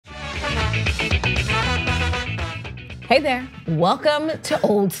Hey there, welcome to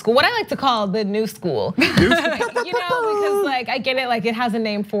old school. What I like to call the new school. You know, because like I get it, like it has a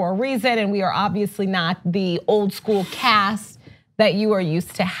name for a reason, and we are obviously not the old school cast that you are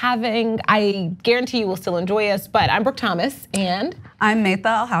used to having. I guarantee you will still enjoy us, but I'm Brooke Thomas and I'm Metha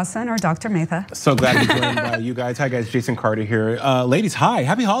Alhassan, or Dr. Metha. So glad to be joined by you guys. Hi guys, Jason Carter here. Ladies, hi,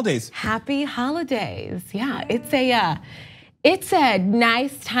 happy holidays. Happy holidays, yeah. It's a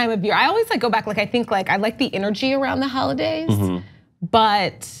nice time of year. I always like go back, like I think like I like the energy around the holidays,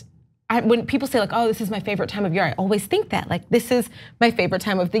 but when people say like, oh, this is my favorite time of year, I always think that like this is my favorite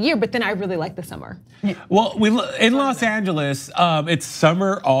time of the year, but then I really like the summer. Well, in Los Angeles, it's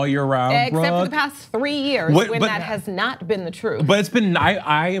summer all year round, except Brooke. for the past 3 years when that has not been the truth. But it's been,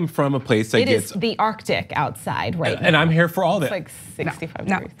 I am from a place that gets- It is the Arctic outside right now. And I'm here for all that. It's like 65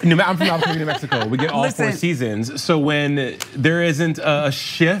 degrees. I'm from Albuquerque, New Mexico. We get all 4 seasons. So when there isn't a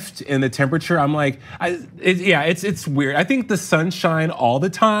shift in the temperature, I'm like, it's weird. I think the sunshine all the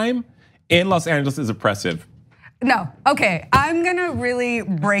time in Los Angeles is oppressive. No, okay, I'm gonna really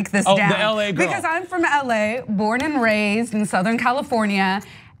break this down. The LA girl. Because I'm from LA, born and raised in Southern California,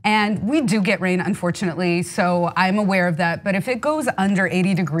 and we do get rain, unfortunately, so I'm aware of that. But if it goes under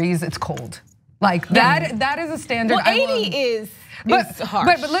 80 degrees, it's cold. Like that is a standard. Well, 80 is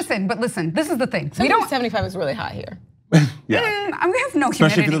harsh. But listen, this is the thing. We don't 75 is really hot here. Yeah. We have no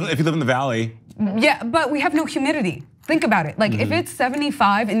humidity. Especially if you live in the valley. Yeah, but we have no humidity. Think about it. Like if it's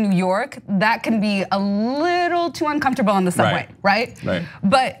 75 in New York, that can be a little too uncomfortable on the subway, right? Right.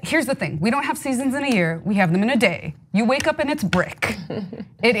 But here's the thing, we don't have seasons in a year, we have them in a day. You wake up and it's brick.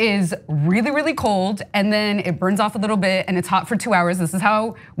 It is really, really cold, and then it burns off a little bit and it's hot for 2 hours. This is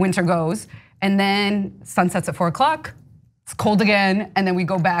how winter goes. And then sun sets at 4 o'clock, it's cold again, and then we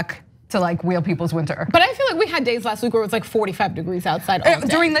go back to like real people's winter. But I feel like we had days last week where it was like 45 degrees outside all day.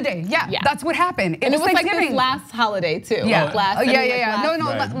 During the day, yeah, that's what happened. And it was like this last holiday too. Yeah, last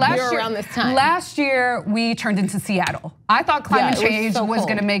year around this time. Last year we turned into Seattle. I thought climate change was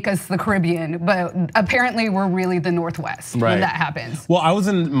gonna make us the Caribbean, but apparently we're really the Northwest when that happens. Well, I was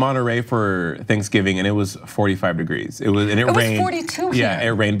in Monterey for Thanksgiving and it was 45 degrees. It rained. It was 42 here. Yeah,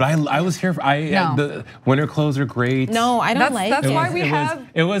 it rained, but I was here. The winter clothes are great. No, I don't like it. That's why we have.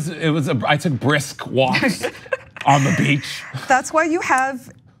 I took brisk walks on the beach. That's why you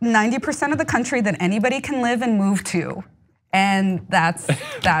have 90% of the country that anybody can live and move to. And that's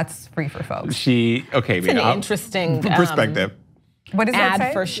free for folks. It's an interesting perspective. What does that say?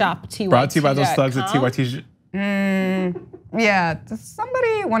 Ad for Shop TYT. Brought to you by those thugs at TYT. Yeah, does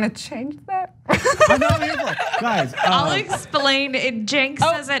somebody want to change that? Guys, I'll explain. Jenks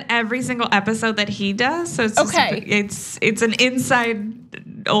says it every single episode that he does. So it's it's an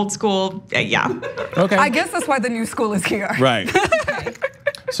inside old school, yeah. Okay. I guess that's why the new school is here. Right.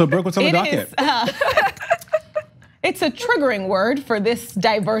 So Brooke, what's on the docket? It's a triggering word for this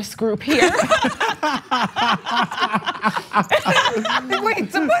diverse group here. Wait,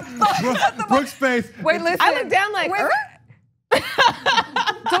 to put thoughts at the Brooke's face. Wait, listen. I look down like,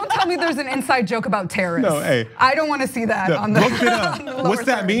 Don't tell me there's an inside joke about terrorists. No, hey. I don't want to see that on the. Look it up. What's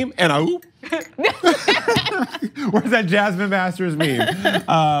that meme? And where's that Jasmine Masters meme?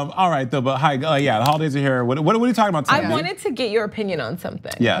 All right, though. But hi, the holidays are here. What are you talking about today? I wanted to get your opinion on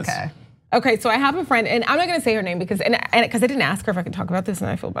something. Yes. Okay, so I have a friend, and I'm not gonna say her name because I didn't ask her if I could talk about this, and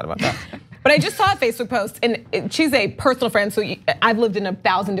I feel bad about that. But I just saw a Facebook post, and she's a personal friend, so I've lived in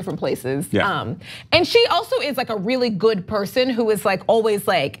 1,000 different places. Yeah. And she also is like a really good person who is like always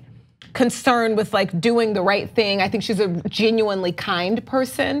like concerned with like doing the right thing. I think she's a genuinely kind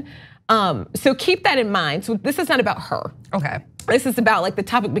person. So keep that in mind. So this is not about her. Okay. This is about like the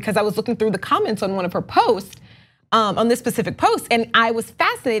topic because I was looking through the comments on one of her posts, on this specific post, and I was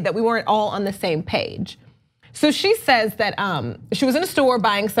fascinated that we weren't all on the same page. So she says that she was in a store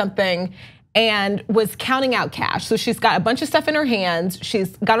buying something and was counting out cash. So she's got a bunch of stuff in her hands.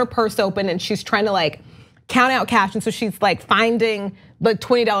 She's got her purse open and she's trying to like count out cash. And so she's like finding the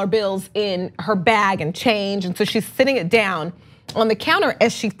 $20 bills in her bag and change. And so she's sitting it down on the counter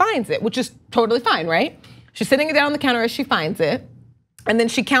as she finds it, which is totally fine, right? She's sitting it down on the counter as she finds it. And then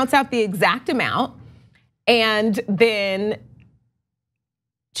she counts out the exact amount. And then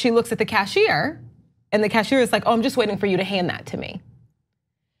she looks at the cashier and the cashier is like, oh, I'm just waiting for you to hand that to me.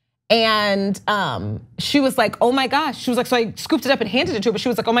 And she was like, oh my gosh. She was like, so I scooped it up and handed it to her, but she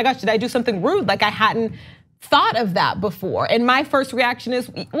was like, oh my gosh, did I do something rude? Like I hadn't thought of that before. And my first reaction is,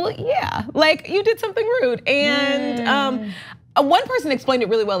 well, yeah, like you did something rude. And one person explained it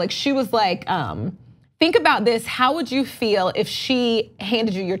really well. Like she was like, think about this. How would you feel if she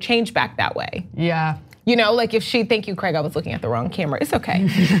handed you your change back that way? Yeah. You know, like if she, thank you, Craig, I was looking at the wrong camera. It's okay.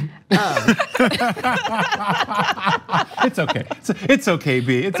 It's okay. It's okay,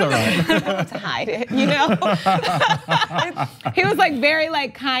 B. It's all right. To hide it, you know? He was like very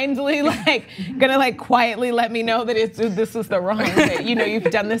like kindly, like gonna like quietly let me know that this was the wrong, that, you know,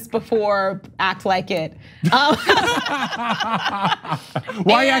 you've done this before, act like it. Why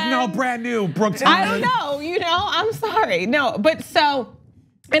are you acting all brand new, Brooks? I don't know, you know, I'm sorry. No, but so,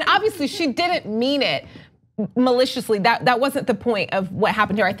 and obviously she didn't mean it maliciously. That wasn't the point of what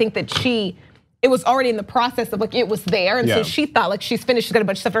happened here. I think that it was already in the process of like, it was there. And so she thought like she's finished, she's got a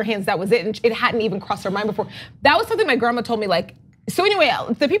bunch of stuff in her hands, that was it. And it hadn't even crossed her mind before. That was something my grandma told me, like, so anyway,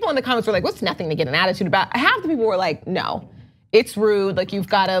 the people in the comments were like, what's nothing to get an attitude about? Half the people were like, no, it's rude. Like you've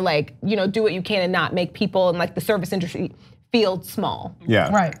gotta like, you know, do what you can and not make people in like the service industry feel small.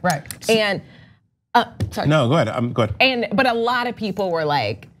 Yeah. Right. And, sorry. No, go ahead, I'm good. But a lot of people were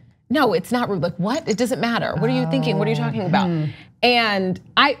like, no, it's not rude. Like what? It doesn't matter. What are you thinking? What are you talking about? And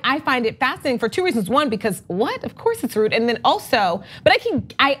I find it fascinating for two reasons. One, because what? Of course it's rude. And then also, but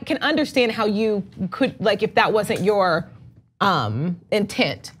I can understand how you could, like if that wasn't your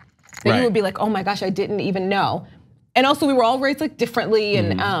intent, that you would be like, oh my gosh, I didn't even know. And also we were all raised like differently.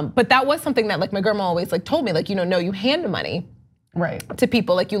 And but that was something that like my grandma always like told me, like, you know, no, you hand the money to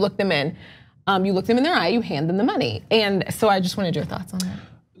people. Like you look them in, you look them in their eye, you hand them the money. And so I just wanted your thoughts on that.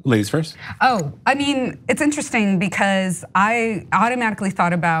 Ladies first. Oh, I mean, it's interesting because I automatically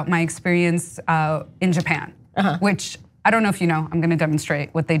thought about my experience in Japan, which I don't know if you know, I'm gonna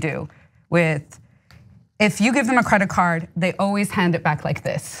demonstrate what they do with, if you give them a credit card, they always hand it back like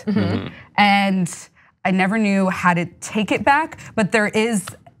this. And I never knew how to take it back, but there is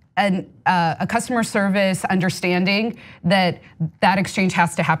a customer service understanding that exchange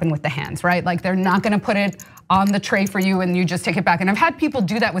has to happen with the hands, right? Like they're not gonna put it on the tray for you and you just take it back. And I've had people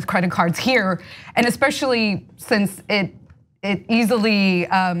do that with credit cards here, and especially since it easily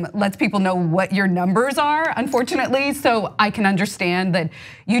lets people know what your numbers are, unfortunately. So I can understand that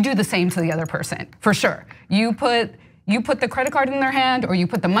you do the same to the other person, for sure. You put the credit card in their hand or you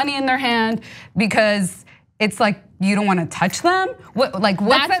put the money in their hand because it's like you don't want to touch them. What's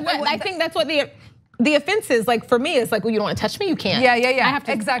that? I think that's what the offense is. Like for me, it's like, well, you don't want to touch me, you can't. Yeah. I have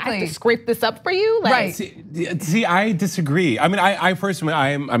to scrape this up for you. Like, right. See, I disagree. I mean, I personally,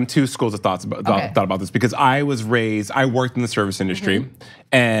 I'm two schools of thought about this because I worked in the service industry,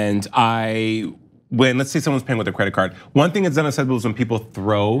 and when let's say someone's paying with a credit card, one thing that's unacceptable is when people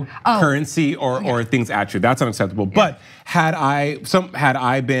throw currency or things at you. That's unacceptable. But had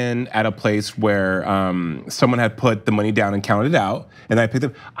I been at a place where someone had put the money down and counted it out, and I picked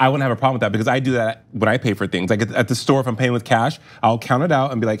up, I wouldn't have a problem with that because I do that when I pay for things. Like at the store, if I'm paying with cash, I'll count it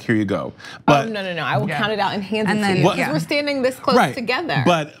out and be like, here you go. But no, I will count it out and hand it to you because we're standing this close together.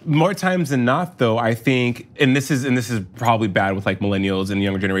 But more times than not, though, I think, and this is probably bad with like millennials and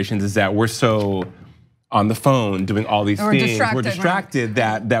younger generations, is that we're so on the phone doing all these things. We're distracted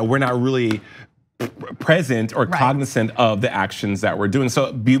that we're not really present or cognizant of the actions that we're doing.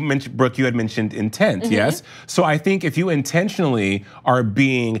 So you mentioned, Brooke, you had mentioned intent, yes? So I think if you intentionally are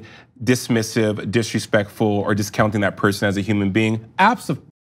being dismissive, disrespectful, or discounting that person as a human being,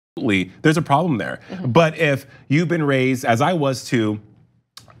 absolutely, there's a problem there. But if you've been raised, as I was too,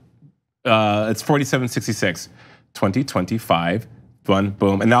 it's 4766, 2025,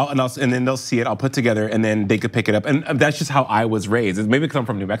 boom, and then they'll see it. I'll put together, and then they could pick it up. And that's just how I was raised. Maybe because I'm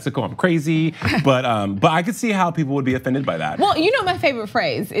from New Mexico, I'm crazy, but I could see how people would be offended by that. Well, you know, my favorite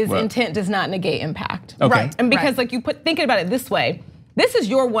phrase is intent does not negate impact. Okay. Right, and because like thinking about it this way, this is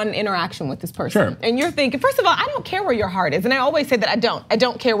your one interaction with this person, and you're thinking, first of all, I don't care where your heart is, and I always say that I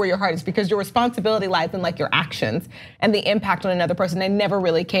don't care where your heart is because your responsibility lies in like your actions and the impact on another person. I never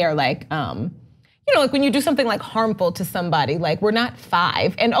really care like. You know, like when you do something like harmful to somebody, like we're not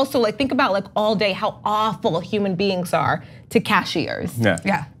 5. And also like think about like all day how awful human beings are to cashiers.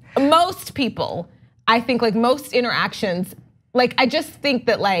 Yeah. Most people, I think like most interactions, like I just think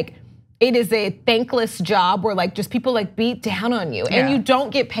that like it is a thankless job where like just people like beat down on you and you don't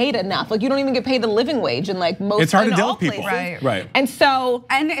get paid enough. Like you don't even get paid the living wage in like most. It's hard to deal with people, right? And so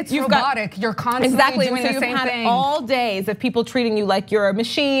it's robotic. You're constantly doing the same thing. All days of people treating you like you're a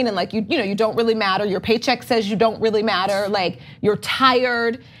machine and like you know you don't really matter. Your paycheck says you don't really matter. Like you're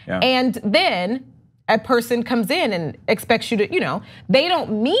tired, and then a person comes in and expects you to, you know, they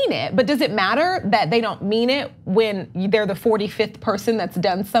don't mean it, but does it matter that they don't mean it when they're the 45th person that's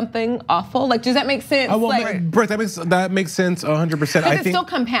done something awful? Like, does that make sense? Well, like, Brooke, that makes sense 100%. Because it still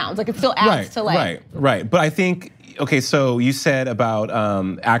compounds, like it still adds to like. Right. But I think, okay, so you said about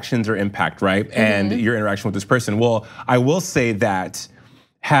actions or impact, right? And your interaction with this person. Well, I will say that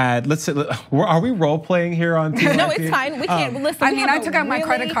had, let's say, are we role playing here on TV? No, it's fine. We can't listen. I mean, I took out my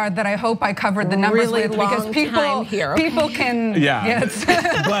credit card that I hope I covered the numbers with because people can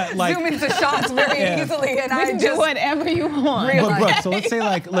but like, zoom into shots very easily, and I can just do whatever you want. But Brooke, so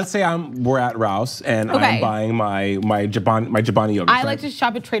let's say we're at Rouse and I'm buying my Jabani yogurt. I like to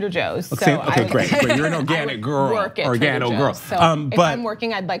shop at Trader Jo's. Okay, great. You're an organic girl. Organic girl. So if I'm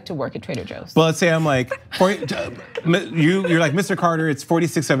working, I'd like to work at Trader Jo's. But let's say I'm like, you're like, Mr. Carter, it's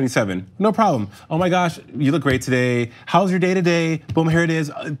 $46.77. No problem. Oh my gosh, you look great today. How's your day today? Boom, here it is.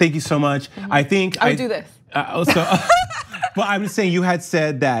 Thank you so much. I think I would do this. But I'm just saying, you had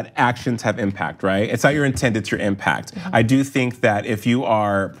said that actions have impact, right? It's not your intent, it's your impact. I do think that if you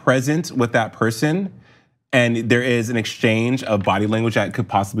are present with that person, and there is an exchange of body language that could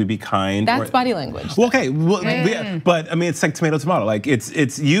possibly be kind. That's body language. Well, okay, but I mean, it's like tomato. Like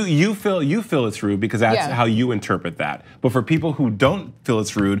it's you feel it's rude because that's how you interpret that. But for people who don't feel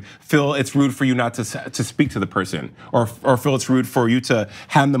it's rude for you not to speak to the person, or feel it's rude for you to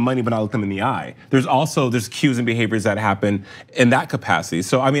hand them money but not look them in the eye. There's cues and behaviors that happen in that capacity.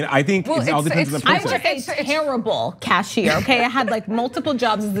 So I mean, I think it all depends on the person. I was a terrible cashier. Okay, I had like multiple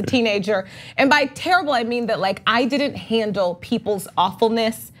jobs as a teenager, and by terrible I mean that like I didn't handle people's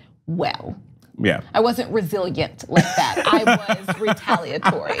awfulness well. Yeah. I wasn't resilient like that. I was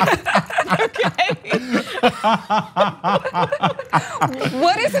retaliatory. Okay.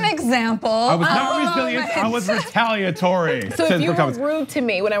 What is an example? I was not resilient, I was retaliatory. So if you were rude to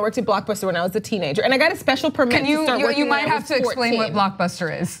me when I worked at Blockbuster when I was a teenager, and I got a special permit to start working. You might have to explain what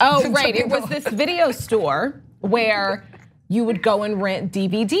Blockbuster is. Oh, right. It was this video store where you would go and rent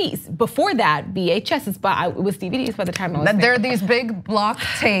DVDs. Before that, VHSs, but it was DVDs by the time I was there. There are these big block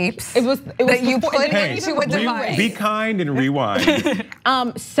tapes that you put into a device. Be kind and rewind.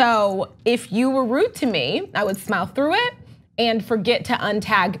 So if you were rude to me, I would smile through it and forget to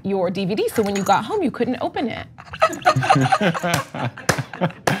untag your DVD. So when you got home, you couldn't open it.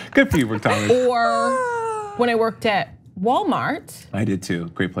 Good for you, Brooke Thomas. Or when I worked at Walmart. I did too,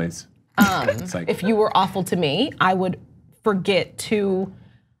 great place. If you were awful to me, I would forget to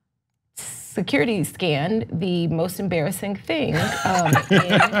security scan the most embarrassing thing in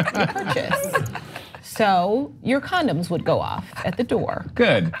your purchase. So your condoms would go off at the door.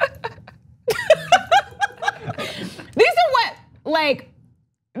 Good. These are what, like,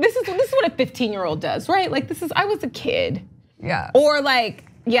 this is what a 15-year-old does, right? Like I was a kid. Yeah. Or like,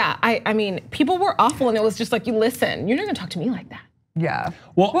 yeah, I mean, people were awful and it was just like, you listen, you're not gonna talk to me like that. Yeah.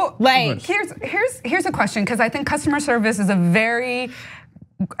 Well, like here's a question, because I think customer service is a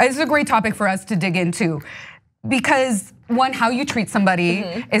great topic for us to dig into, because one, how you treat somebody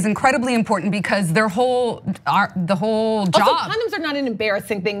is incredibly important, because the whole job. Also, condoms are not an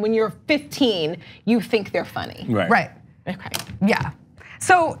embarrassing thing. When you're 15, you think they're funny. Right. Okay. Yeah.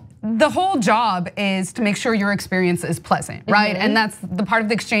 So the whole job is to make sure your experience is pleasant, right? And that's the part of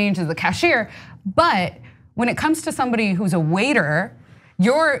the exchange as the cashier. But when it comes to somebody who's a waiter,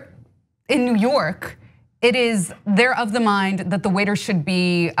 you're in New York, they're of the mind that the waiter should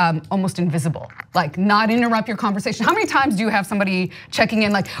be almost invisible, like not interrupt your conversation. How many times do you have somebody checking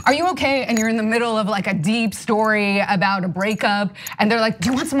in like, are you okay? And you're in the middle of like a deep story about a breakup, and they're like, do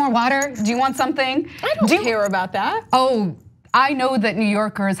you want some more water? Do you want something? I don't care about that. Oh, I know that New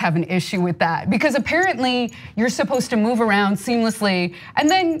Yorkers have an issue with that, because apparently you're supposed to move around seamlessly and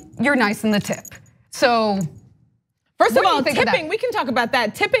then you're nice in the tip. So, first of all, tipping, we can talk about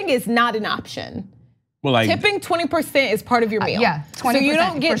that. Tipping is not an option. Well, like, tipping 20% is part of your meal. Yeah, 20%. So you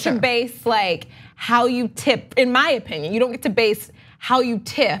don't get to base like how you tip, in my opinion, you don't get to base how you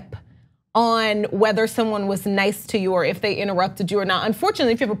tip on whether someone was nice to you or if they interrupted you or not.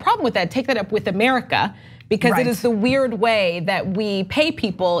 Unfortunately, if you have a problem with that, take that up with America, because it is the weird way that we pay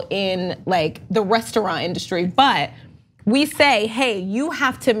people in like the restaurant industry. But we say, hey, you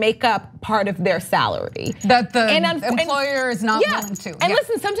have to make up part of their salary. That the employer is not willing to. And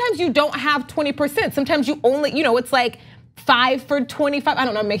listen, sometimes you don't have 20%. Sometimes you only, it's like 5 for 25. I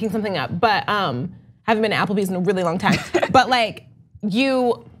don't know, I'm making something up, but haven't been to Applebee's in a really long time. But like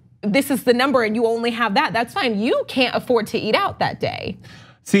this is the number and you only have that, that's fine. You can't afford to eat out that day.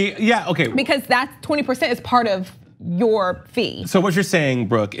 See, yeah, okay. Because that's 20% is part of your fee. So what you're saying,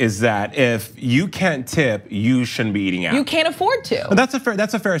 Brooke, is that if you can't tip, you shouldn't be eating out. You can't afford to. But that's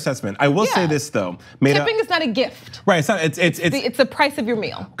a fair assessment. I will say this though. Tipping is not a gift. Right, it's not. It's the price of your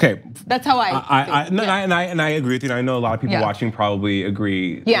meal. Okay. That's how I agree with you. And I know a lot of people watching probably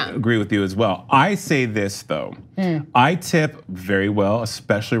agree with you as well. I say this though. I tip very well,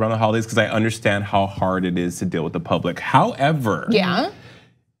 especially around the holidays, because I understand how hard it is to deal with the public. However,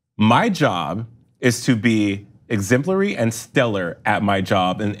 my job is to be exemplary and stellar at my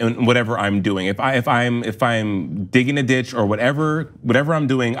job and whatever I'm doing. If I'm digging a ditch or whatever I'm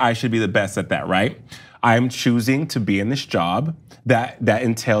doing, I should be the best at that, right? I'm choosing to be in this job that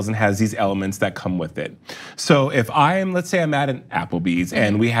entails and has these elements that come with it. So if let's say I'm at an Applebee's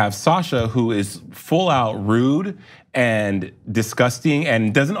and we have Sasha who is full out rude and disgusting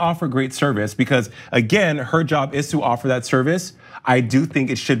and doesn't offer great service, because again, her job is to offer that service, I do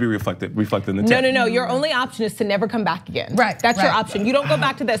think it should be reflected in the tip. No. Your only option is to never come back again. Right. That's your option. You don't go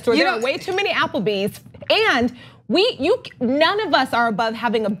back to that store. There are way too many Applebee's, and none of us are above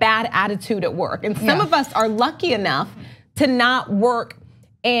having a bad attitude at work, and some of us are lucky enough to not work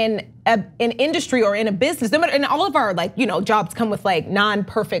in an industry or in a business. And all of our jobs come with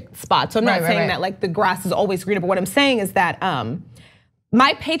non-perfect spots. So I'm not saying that the grass is always greener, but what I'm saying is that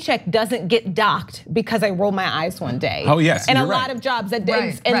my paycheck doesn't get docked because I roll my eyes one day. Oh yes, and a lot of jobs that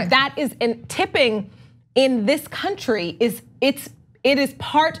that is, and tipping in this country it is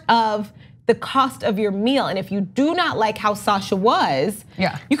part of the cost of your meal. And if you do not like how Sasha was,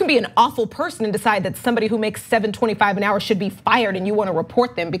 you can be an awful person and decide that somebody who makes $7.25 an hour should be fired, and you want to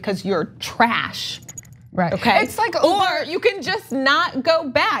report them because you're trash. Right. Okay. It's like or you can just not go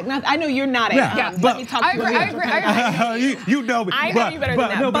back. Now, I know you're not. Let me talk to you. I agree. You know me. I know you better than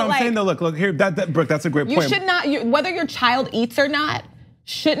that. No, but I'm saying though, look here, Brooke, that's a great point. You should not. Whether your child eats or not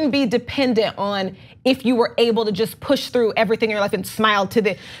shouldn't be dependent on if you were able to just push through everything in your life and smile to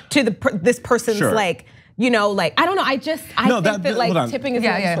this person's I don't know. I think that tipping is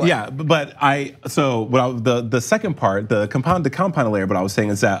but the second part, the compound layer, what I was saying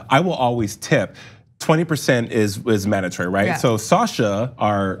is that I will always tip. 20% is mandatory, right? Yeah. So Sasha,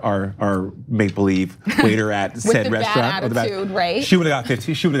 our make-believe waiter at said restaurant, with the bad attitude, right? She would have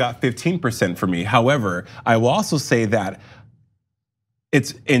got 15% for me. However, I will also say that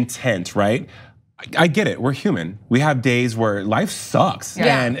it's intent, right? I get it, we're human. We have days where life sucks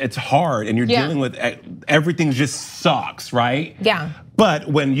and it's hard and you're dealing with everything just sucks, right? Yeah. But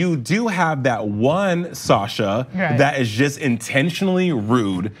when you do have that one Sasha that is just intentionally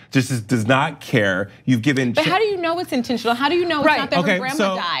rude, just does not care, you've given. But how do you know it's intentional? How do you know it's not that her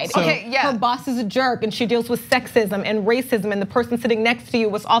grandma died? Her boss is a jerk and she deals with sexism and racism, and the person sitting next to you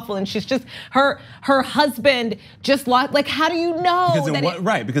was awful, and she's just her husband just lost. How do you know?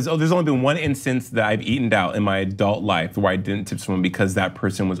 Because there's only been one instance that I've eaten out in my adult life where I didn't tip someone because that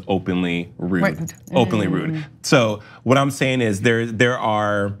person was openly rude. Openly rude. So what I'm saying is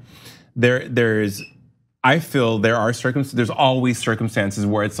I feel there's always circumstances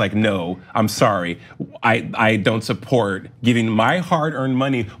where it's like, no, I'm sorry, I don't support giving my hard-earned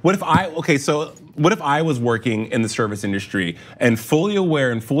money. What if I was working in the service industry and fully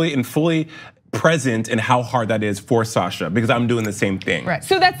aware and fully present in how hard that is for Sasha, because I'm doing the same thing. Right.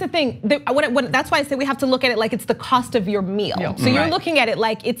 So that's the thing. That's why I say we have to look at it like it's the cost of your meal. So you're looking at it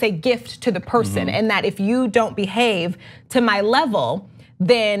like it's a gift to the person, and that if you don't behave to my level,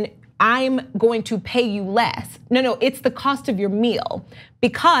 then I'm going to pay you less. No, it's the cost of your meal.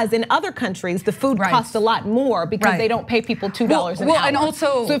 Because in other countries, the food costs a lot more because they don't pay people $2 an hour. And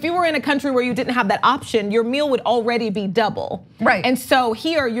also, so if you were in a country where you didn't have that option, your meal would already be double. Right. And so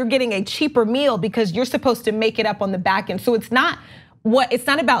here you're getting a cheaper meal because you're supposed to make it up on the back end. So it's not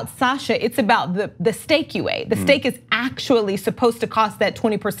about Sasha, it's about the steak you ate. The steak is actually supposed to cost that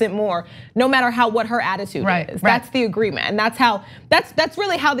 20% more, no matter what her attitude is. That's the agreement, and that's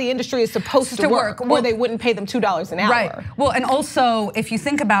really how the industry is supposed to work, where they wouldn't pay them $2 an hour. Right. Well, and also if you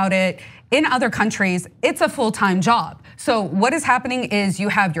think about it, in other countries, it's a full-time job. So what is happening is you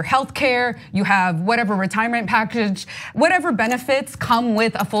have your health care, you have whatever retirement package, whatever benefits come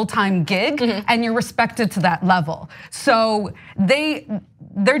with a full-time gig, and you're respected to that level. So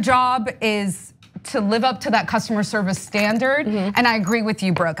their job is to live up to that customer service standard, and I agree with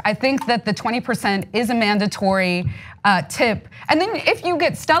you, Brooke. I think that the 20% is a mandatory tip. And then if you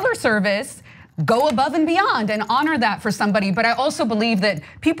get stellar service, go above and beyond and honor that for somebody. But I also believe that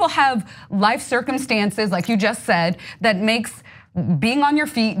people have life circumstances, like you just said, that makes being on your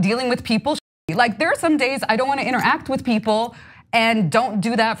feet, dealing with people, like there are some days I don't want to interact with people, and don't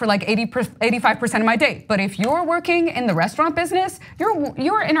do that for like 85% of my day. But if you're working in the restaurant business,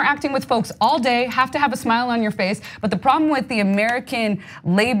 you're interacting with folks all day, have to have a smile on your face. But the problem with the American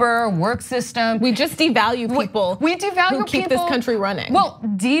labor work system, we just devalue people. We devalue who keep this country running. Well,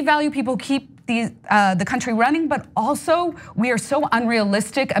 devalue people the country running, but also we are so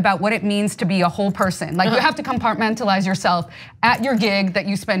unrealistic about what it means to be a whole person. Like you have to compartmentalize yourself at your gig that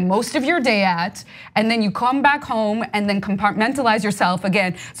you spend most of your day at, and then you come back home and then compartmentalize yourself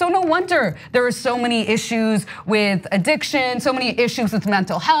again. So no wonder there are so many issues with addiction, so many issues with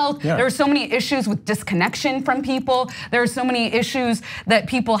mental health. There are so many issues with disconnection from people. There are so many issues that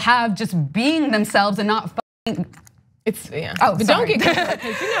people have just being themselves and not It's, yeah. Oh, but don't get cuss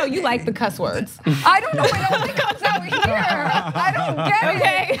because you know you like the cuss words. I don't know. It only comes out here. I don't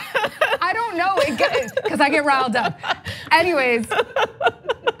get it. I don't know. It gets because I get riled up. Anyways,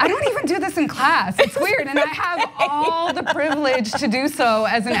 I don't even do this in class. It's weird, and I have all the privilege to do so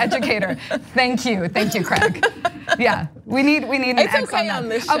as an educator. Thank you, Craig. Yeah, we need an It's X okay on on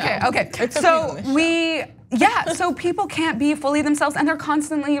that. this show. Okay. It's okay So on this show. so people can't be fully themselves and they're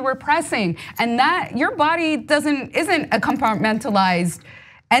constantly repressing. And that your body isn't a compartmentalized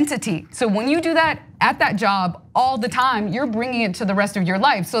entity. So when you do that at that job all the time, you're bringing it to the rest of your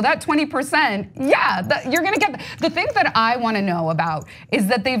life. So that 20%, you're gonna get that. The thing that I wanna know about is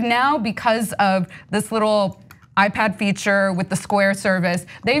that they've now, because of this little iPad feature with the Square service,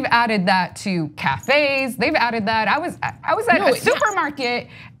 they've added that to cafes. They've added that. I was at a supermarket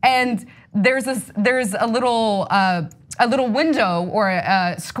and there's a little window or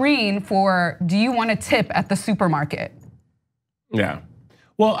a screen for, do you want to tip at the supermarket? Yeah.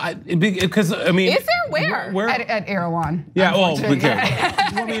 Well, because I mean, is there where? At Erewhon. Yeah, well, we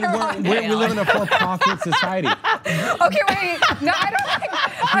live in a for-profit society. Okay, wait. No,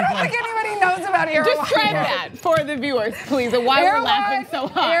 I don't think anybody knows about Erewhon. Describe that for the viewers, please, and why we're laughing so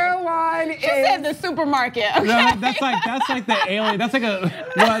hard. Erewhon She said the supermarket. Okay? No, that's like the alien. That's like the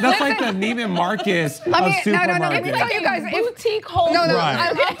Neiman Marcus of supermarket. No, let me tell you guys. Boutique whole. No,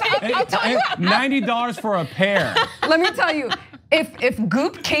 Right. I'll tell you. $90 for a pair. Let me tell you, if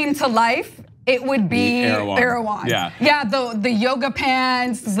Goop came to life, it would be Erewhon. Yeah, the yoga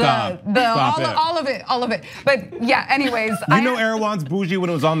pants, all of it. But yeah, anyways. You know Erewhon's bougie when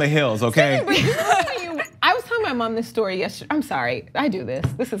it was on the hills, okay? I was telling my mom this story yesterday. I'm sorry, I do this.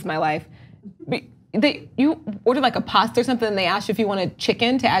 This is my life. You ordered like a pasta or something, and they asked you if you wanted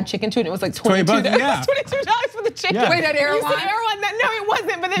chicken to add chicken to it. And it was like $22. Yeah. $22 for the chicken. Yeah. Wait, at Erewhon? You said Erewhon. No, it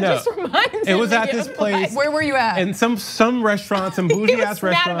wasn't. But that just reminds me. It was at this place. Where were you at? In some restaurant, some bougie ass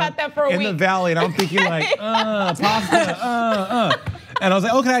restaurant about that for a in the week. valley, and I'm thinking like, pasta, and I was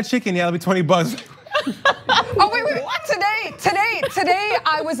like, oh, can I have chicken? Yeah, it'll be $20. Oh wait. Today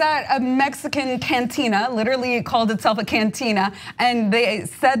I was at a Mexican cantina. Literally, it called itself a cantina, and they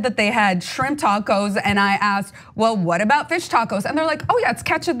said that they had shrimp tacos. And I asked, well, what about fish tacos? And they're like, oh yeah, it's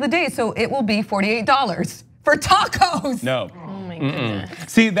catch of the day, so it will be $48 for tacos. No. Oh my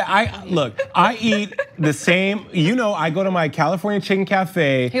goodness. See, I eat the same. You know, I go to my California Chicken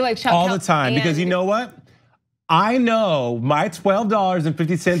Cafe all the time because you know what? I know my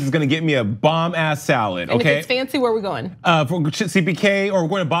 $12.50 is gonna get me a bomb ass salad. And okay. if it's fancy, where are we going? For CPK, or we're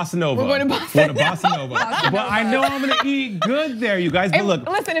going to Bossa Nova. We're going to Bossa Nova. But I know I'm gonna eat good there, you guys. But look,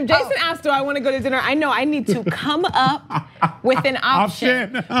 listen, if Jason asks, do I want to go to dinner? I know I need to come up with an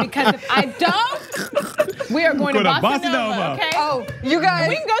option. Because if I don't, we are going to Bossa Nova. Okay. Oh, you guys.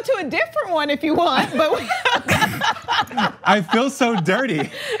 We can go to a different one if you want, but I feel so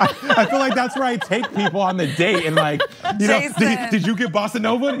dirty. I feel like that's where I take people on the date. And like, you know, did you get Bossa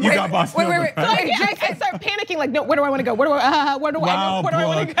Nova? You got Bossa Nova. Wait. So I start panicking, like, no, where do I want to go? Where do I want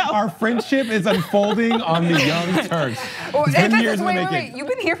to go? Our friendship is unfolding on the Young Turks. Wait. You've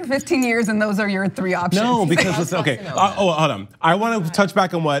been here for 15 years, and those are your three options. No, because listen, okay. Hold on. I want to touch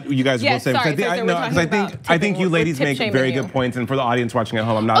back on what you guys were saying. I think you ladies make very good points, and for the audience watching at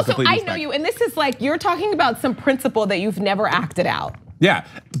home, I'm not completely. I know you, and this is like you're talking about some principle that you've never acted out. Yeah,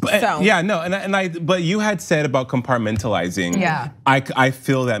 but you had said about compartmentalizing. Yeah, I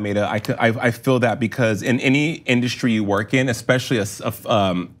feel that, Maida. I feel that because in any industry you work in, especially a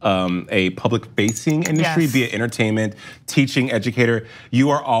public-facing industry, be it entertainment, teaching, educator, you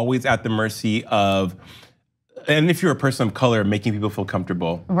are always at the mercy of. And if you're a person of color, making people feel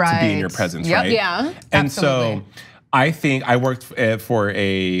comfortable to be in your presence, right? Yeah, and absolutely. So I think I worked for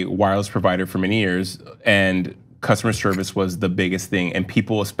a wireless provider for many years, and customer service was the biggest thing. And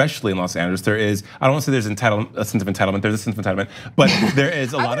people, especially in Los Angeles, I don't want to say there's a sense of entitlement, there's a sense of entitlement, but there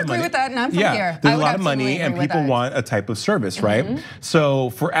is a lot of money. I would agree with that, and I'm from here. There's a lot of money and people want a type of service, right?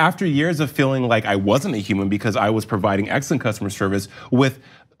 So after years of feeling like I wasn't a human because I was providing excellent customer service with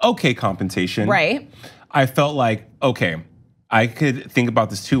okay compensation. Right. I felt like, okay, I could think about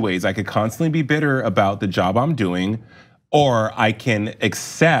this two ways. I could constantly be bitter about the job I'm doing, or I can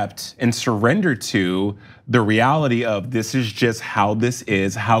accept and surrender to the reality of this is just how this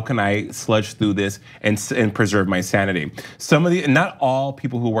is. How can I sludge through this and preserve my sanity? Not all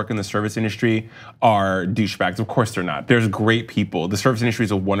people who work in the service industry are douchebags. Of course they're not. There's great people. The service industry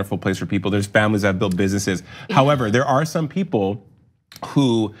is a wonderful place for people. There's families that have built businesses. Yeah. However, there are some people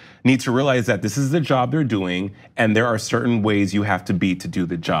who need to realize that this is the job they're doing and there are certain ways you have to be to do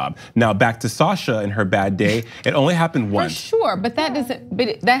the job. Now back to Sasha and her bad day, it only happened once. For sure, but that doesn't,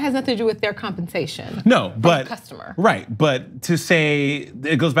 that has nothing to do with their compensation. No, but the customer. Right, but to say,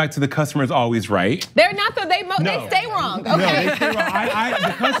 it goes back to the customer is always right. They're not, they stay wrong, okay? No, they stay wrong.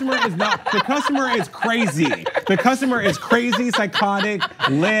 The customer is not, the customer is crazy. The customer is crazy, psychotic,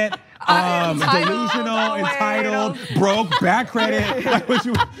 lit, delusional, entitled, broke, bad credit. Like, what do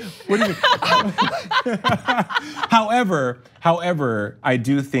you mean? However, I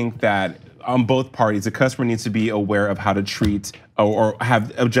do think that on both parties, the customer needs to be aware of how to treat or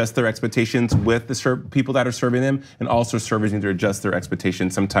adjust their expectations with the people that are serving them, and also servers need to adjust their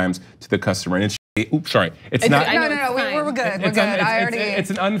expectations sometimes to the customer. And it's not. No, we're good. We're good.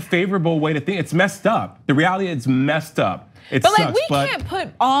 It's an unfavorable way to think. It's messed up. The reality is messed up. But like we can't put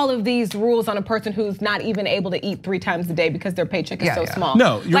all of these rules on a person who's not even able to eat 3 times a day because their paycheck is so small.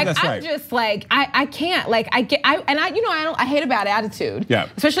 No, that's right. I'm just like I can't. Like I hate a bad attitude. Yeah.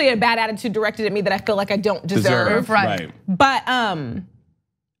 Especially a bad attitude directed at me that I feel like I don't deserve. Right. But I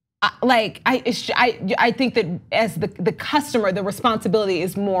think that as the customer, the responsibility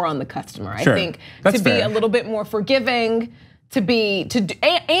is more on the customer. Sure. I think that's to fair. be a little bit more forgiving. And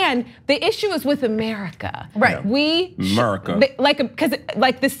the issue is with America, right? Because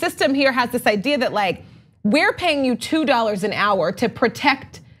the system here has this idea that like we're paying you $2 an hour to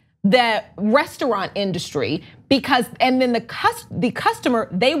protect the restaurant industry and then the customer,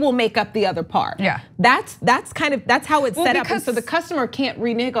 they will make up the other part. Yeah, that's how it's set up, and so the customer can't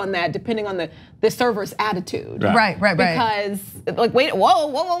renege on that depending on the server's attitude. Right. Because like wait,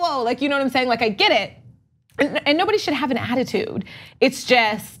 whoa, like you know what I'm saying? Like I get it. And nobody should have an attitude. It's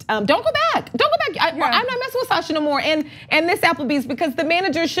just, don't go back. Don't go back. I'm not messing with Sasha no more. And this Applebee's, because the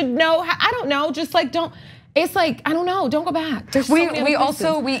manager should know, I don't know, just like don't. It's like, I don't know, don't go back. There's we eat out.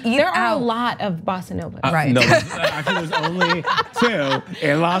 There are a lot of Bossa Nova. Right. No, actually there's only 2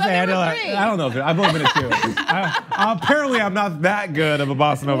 in Los Angeles. I don't know, I've only been to 2. Apparently I'm not that good of a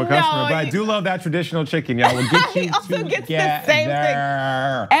Bossa Nova customer, but I do love that traditional chicken, y'all. We'll get you also to gets get the same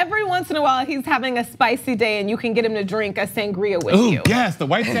there. Thing. Every once in a while he's having a spicy day and you can get him to drink a sangria with you. Yes, the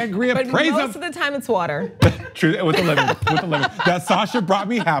white sangria. But most of the time it's water. True, with the lemon. That Sasha brought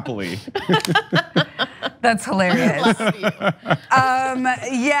me happily. That's hilarious.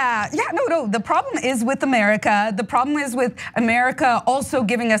 No. The problem is with America. The problem is with America also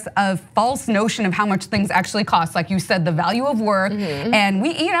giving us a false notion of how much things actually cost. Like you said, the value of work, and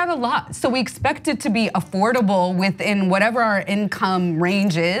we eat out a lot. So we expect it to be affordable within whatever our income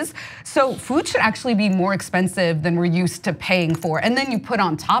range is. So food should actually be more expensive than we're used to paying for. And then you put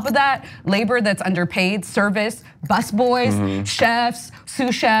on top of that labor that's underpaid, service, busboys, chefs,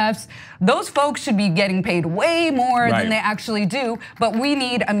 sous chefs. Those folks should be getting paid way more than they actually do, but we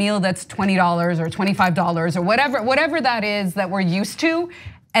need a meal that's $20 or $25 or whatever that is that we're used to,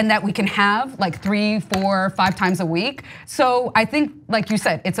 and that we can have like 3, 4, 5 times a week. So I think, like you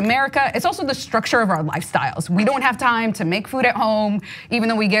said, it's America. It's also the structure of our lifestyles. We don't have time to make food at home, even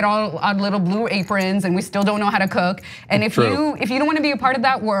though we get all our little blue aprons and we still don't know how to cook. And if you don't want to be a part of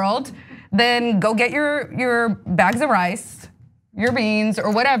that world, then go get your bags of rice, your beans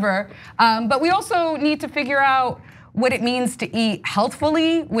or whatever. But we also need to figure out what it means to eat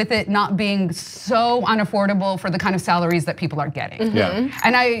healthfully with it not being so unaffordable for the kind of salaries that people are getting.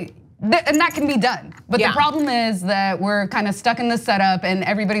 And that can be done. But the problem is that we're kind of stuck in this setup and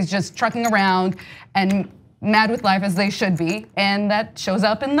everybody's just trucking around and mad with life as they should be, and that shows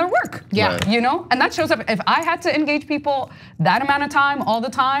up in their work. You know, and that shows up. If I had to engage people that amount of time, all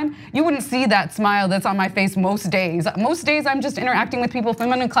the time, you wouldn't see that smile that's on my face most days. Most days I'm just interacting with people. If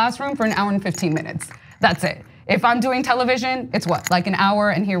I'm in a classroom for an hour and 15 minutes, that's it. If I'm doing television, it's what, like an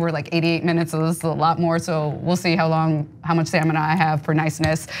hour, and here we're like 88 minutes, so this is a lot more, so we'll see how much stamina I have for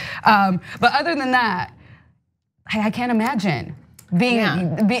niceness. But other than that, I can't imagine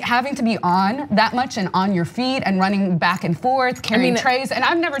having to be on that much and on your feet and running back and forth, carrying trays. And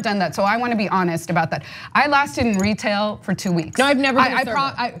I've never done that, so I want to be honest about that. I lasted in retail for 2 weeks. No, I've never been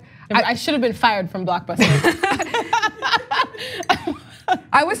I should have been fired from Blockbuster.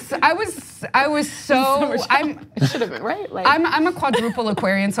 I was so It should have been right. Like, I'm a quadruple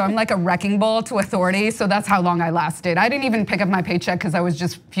Aquarian, so I'm like a wrecking ball to authority. So that's how long I lasted. I didn't even pick up my paycheck because I was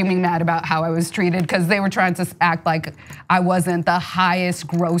just fuming mad about how I was treated because they were trying to act like I wasn't the highest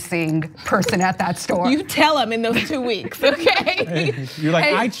grossing person at that store. You tell them in those 2 weeks, okay? You're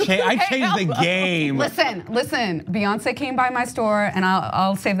like, I changed the game. Listen. Beyonce came by my store, and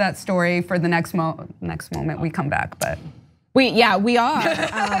I'll save that story for the next moment we come back. But we are.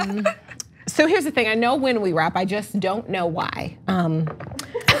 So here's the thing. I know when we wrap. I just don't know why.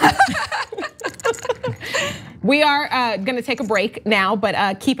 We are gonna take a break now,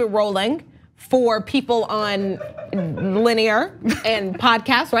 but keep it rolling for people on linear and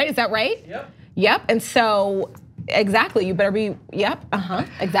podcasts, right? Is that right? Yep. And so, exactly, you better be,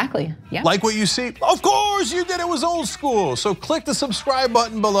 exactly, yep. Like what you see? Of course you did, it was old school. So click the subscribe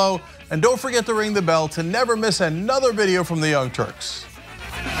button below and don't forget to ring the bell to never miss another video from the Young Turks.